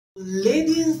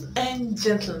Ladies and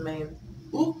gentlemen,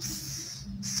 oops,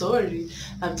 sorry,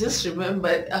 I've just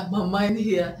remembered I'm a man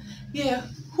here. Yeah,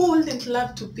 who wouldn't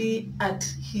love to be at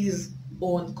his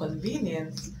own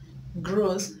convenience?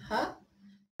 Gross, huh?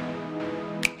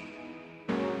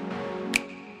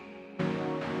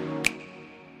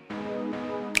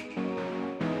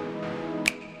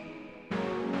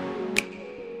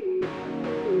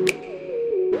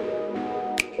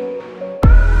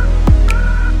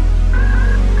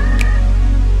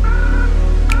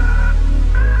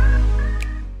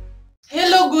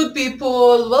 Hello, good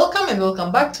people. Welcome and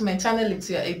welcome back to my channel. It's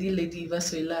your ideal lady, Eva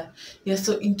Soila. Yeah,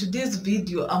 so in today's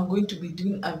video, I'm going to be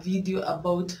doing a video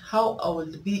about how I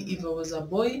would be if I was a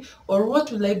boy, or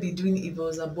what will I be doing if I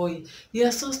was a boy. Yeah,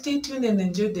 so stay tuned and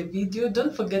enjoy the video.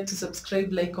 Don't forget to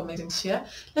subscribe, like, comment, and share.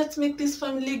 Let's make this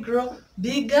family grow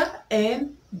bigger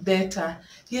and better.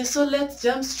 Yeah, so let's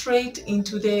jump straight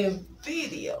into the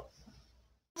video.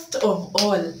 First of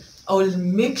all, I will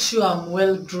make sure I'm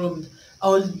well groomed. I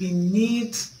will be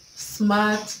neat,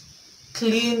 smart,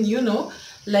 clean,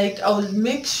 like I will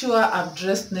make sure I'm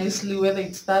dressed nicely, whether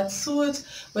it's that suit,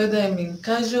 whether I'm in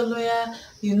casual wear,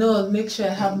 I'll make sure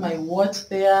I have my watch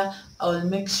there. I will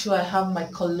make sure I have my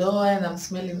cologne, I'm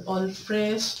smelling all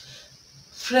fresh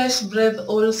breath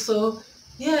also.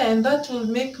 Yeah, and that will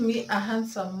make me a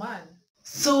handsome man.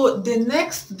 So the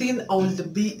next thing I will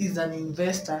be is an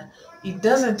investor. It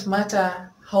doesn't matter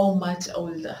how much I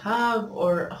will have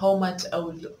or how much I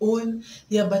will own.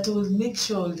 Yeah, but I will make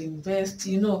sure I will invest,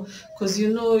 because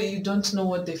you don't know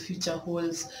what the future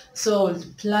holds. So I will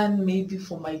plan maybe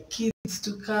for my kids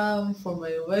to come, for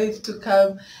my wife to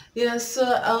come. Yeah, so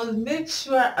I will make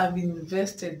sure I've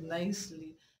invested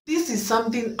nicely. This is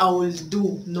something I will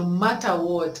do no matter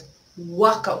what.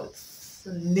 Workouts,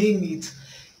 name it.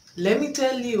 Let me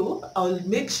tell you, I'll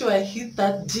make sure I hit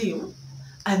that gym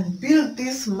and build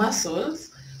these muscles,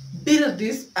 build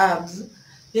these abs.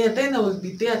 Yeah, then I will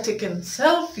be there taking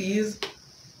selfies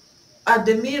at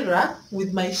the mirror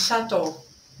with my shirt off.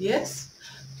 Yes,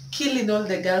 killing all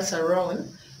the girls around,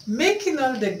 making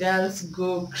all the girls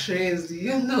go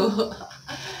crazy. I know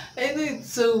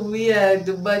it's so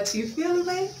weird, but you feel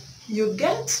me? You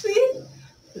get me?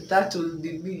 That will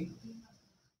be me.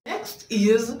 Next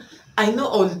is, I know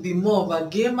I will be more of a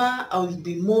gamer, I will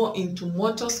be more into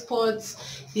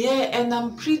motorsports. Yeah, and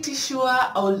I'm pretty sure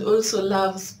I will also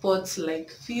love sports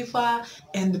like FIFA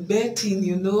and betting.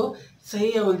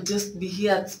 Say I will just be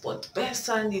here at Sport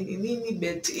Pesa, nini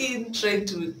betting,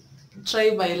 try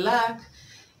my luck.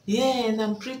 Yeah, and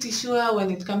I'm pretty sure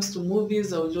when it comes to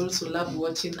movies, I will also love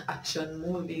watching action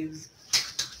movies.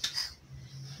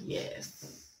 Yes.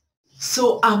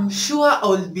 So I'm sure I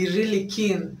will be really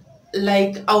keen.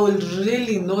 Like I will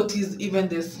really notice even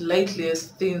the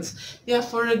slightest things. Yeah,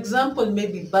 for example,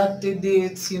 maybe birthday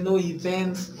dates,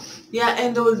 events. Yeah,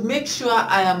 and I will make sure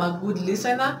I am a good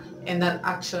listener and an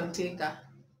action taker.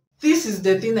 This is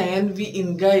the thing I envy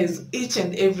in guys each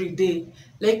and every day.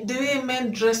 Like the way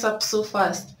men dress up so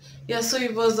fast. Yeah, so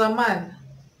if I was a man,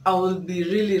 I will be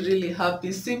really, really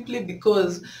happy simply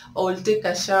because I will take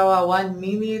a shower 1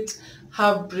 minute,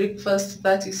 have breakfast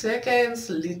 30 seconds,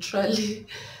 literally.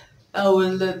 I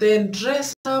will then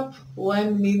dress up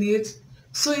 1 minute.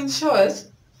 So in short,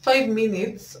 5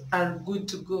 minutes are good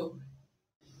to go.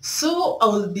 So I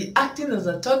will be acting as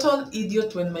a total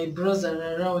idiot when my bros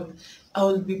are around. I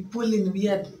will be pulling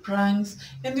weird pranks.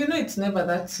 And it's never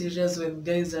that serious when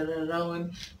guys are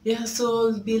around. Yeah, so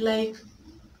I'll be like,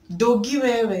 Dogi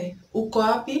wewe, uko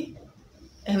happy?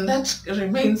 And that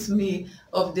reminds me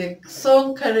of the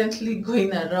song currently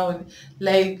going around.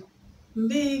 Like,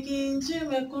 Mbigi nje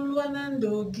kulwa na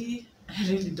ndogi. I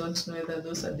really don't know whether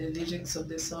those are the lyrics of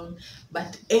the song.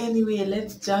 But anyway,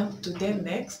 let's jump to the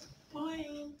next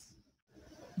point.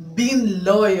 Being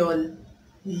loyal.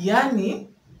 Yani,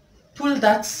 pull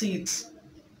that seat,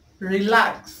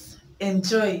 relax,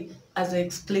 enjoy as I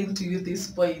explain to you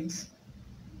this point.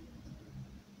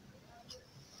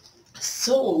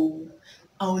 So,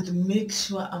 I would make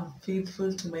sure I'm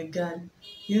faithful to my girl.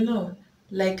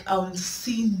 Like I will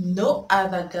see no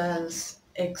other girls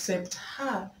except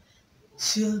her.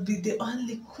 She'll be the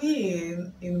only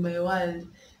queen in my world.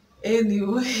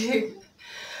 Anyway,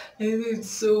 and it's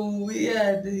so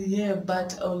weird, yeah,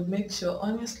 but I'll make sure,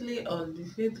 honestly, I'll be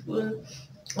faithful,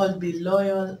 I'll be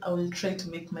loyal, I will try to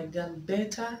make my girl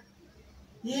better,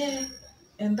 yeah,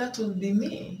 and that will be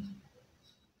me.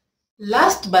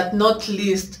 Last but not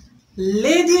least,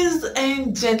 ladies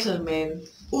and gentlemen,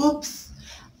 oops,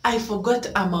 I forgot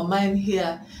I'm a man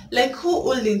here. Like who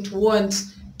wouldn't want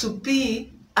to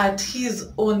be at his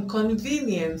own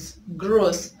convenience?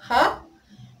 Gross, huh?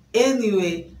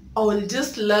 Anyway, I will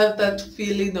just love that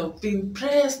feeling of being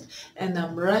pressed and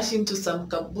I'm rushing to some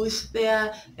caboose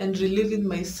there and relieving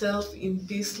myself in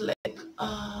peace like,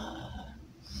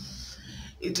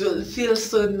 it will feel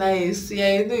so nice.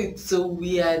 Yeah, I know it's so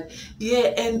weird.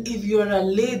 Yeah, and if you're a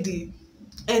lady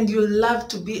and you love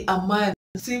to be a man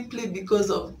simply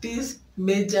because of this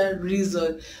major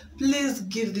reason, please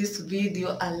give this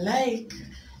video a like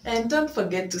and don't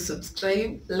forget to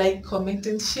subscribe, like, comment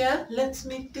and share. Let's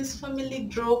make this family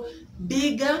grow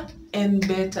bigger and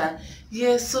better.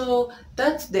 Yeah, so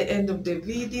that's the end of the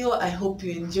video. I hope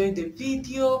you enjoyed the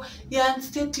video. Yeah, and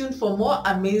stay tuned for more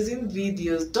amazing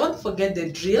videos. Don't forget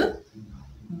the drill.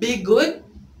 Be good,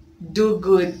 do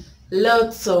good.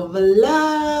 Lots of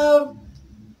love,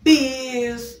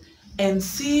 peace, and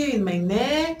see you in my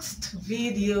next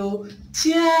video.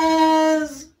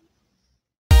 Cheers!